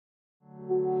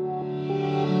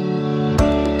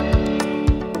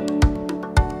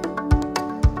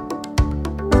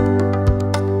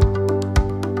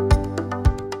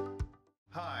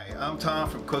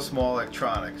Kussmaul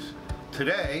Electronics.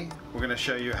 Today we're going to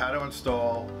show you how to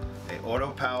install a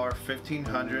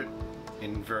AutoPower1500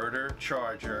 inverter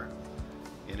charger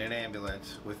in an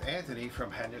ambulance with Anthony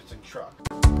from Henderson Truck.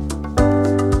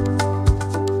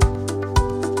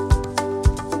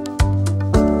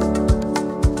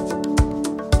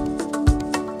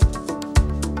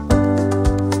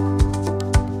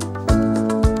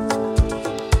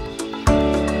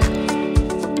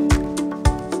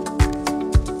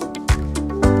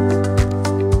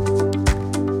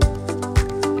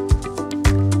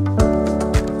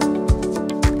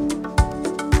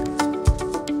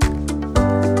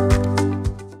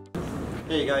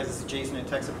 Hey guys, this is Jason at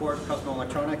Tech Support, Kussmaul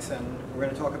Electronics, and we're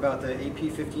going to talk about the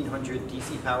AP1500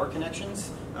 DC power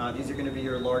connections. These are going to be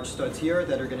your large studs here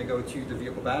that are going to go to the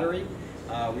vehicle battery.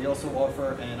 We also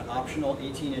offer an optional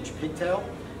 18-inch pigtail,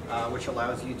 which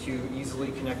allows you to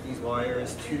easily connect these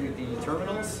wires to the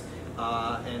terminals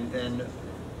and then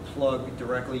plug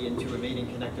directly into a mating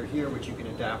connector here, which you can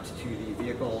adapt to the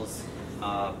vehicle's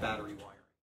battery wire.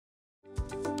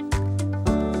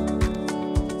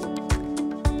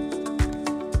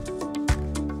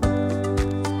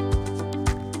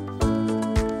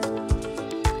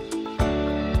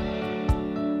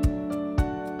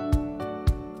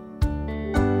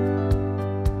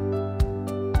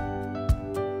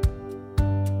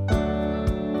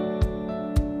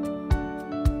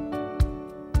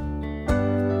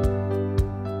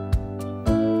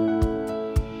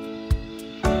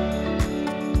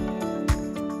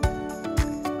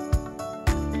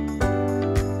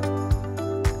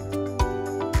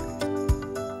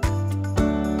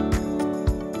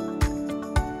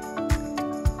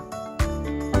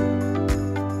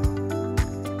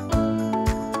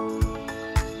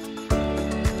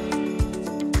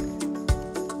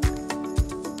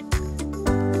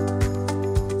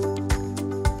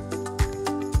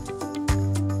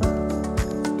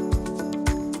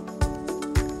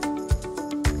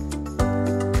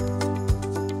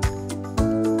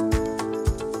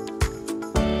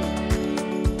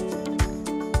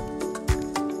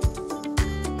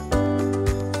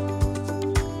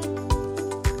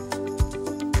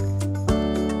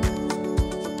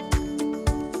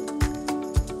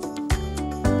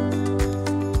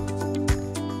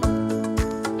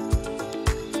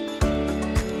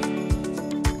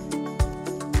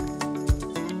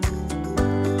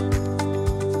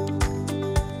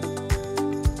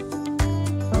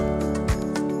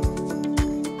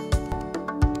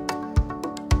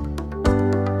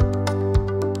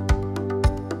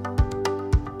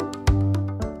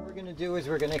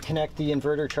 We're going to connect the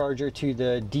inverter charger to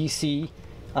the DC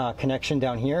connection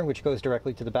down here, which goes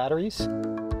directly to the batteries.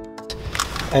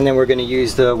 And then we're going to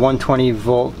use the 120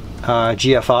 volt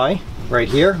GFI right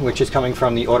here, which is coming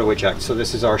from the auto eject. So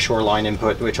this is our shoreline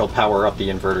input, which will power up the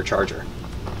inverter charger.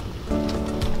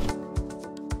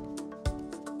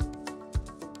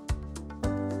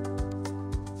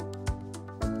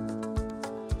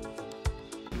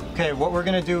 Okay, what we're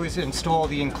going to do is install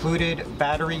the included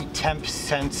battery temp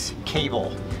sense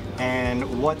cable.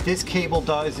 And what this cable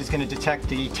does is going to detect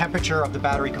the temperature of the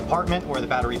battery compartment or the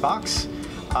battery box.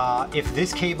 If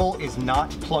this cable is not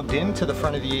plugged in to the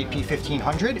front of the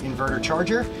AP1500 inverter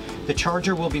charger, the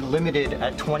charger will be limited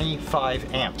at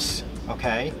 25 amps.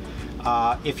 Okay?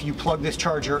 If you plug this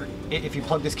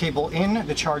cable in,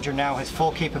 the charger now has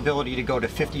full capability to go to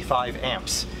 55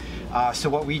 amps. So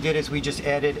what we did is we just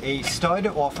added a stud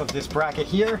off of this bracket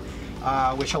here,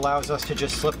 which allows us to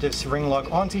just slip this ring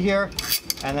lug onto here,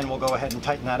 and then we'll go ahead and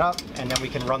tighten that up, and then we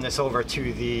can run this over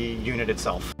to the unit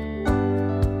itself.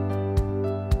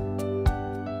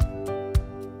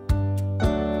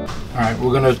 Alright,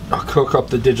 we're going to hook up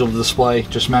the digital display,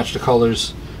 just match the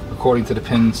colors according to the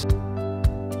pins.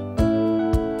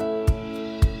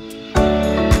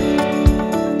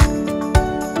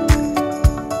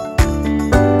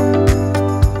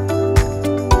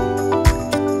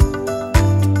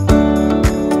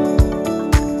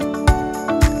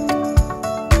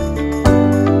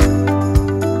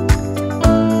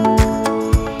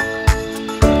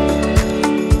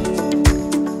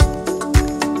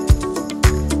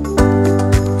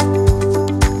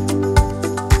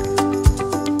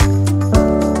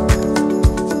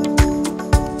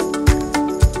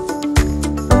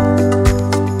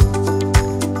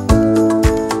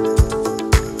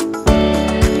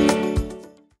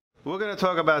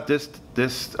 Talk about this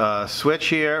switch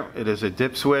here. It is a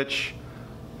dip switch,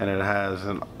 and it has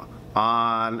an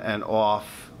on and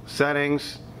off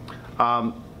settings.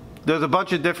 There's a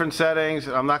bunch of different settings.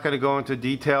 I'm not going to go into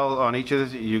detail on each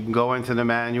of this. You can go into the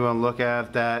manual and look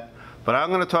at that. But I'm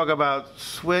going to talk about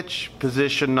switch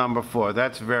position number 4.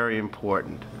 That's very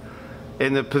important.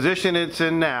 In the position it's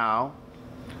in now,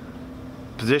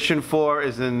 position 4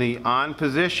 is in the on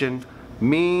position,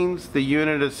 means the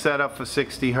unit is set up for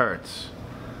 60 Hertz.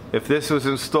 If this was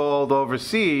installed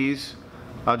overseas,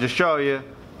 I'll just show you,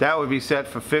 that would be set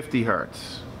for 50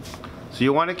 Hertz. So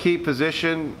you want to keep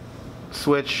position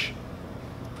switch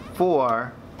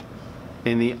 4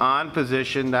 in the on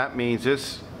position. That means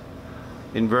this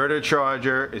inverter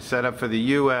charger is set up for the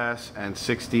US and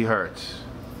 60 Hertz.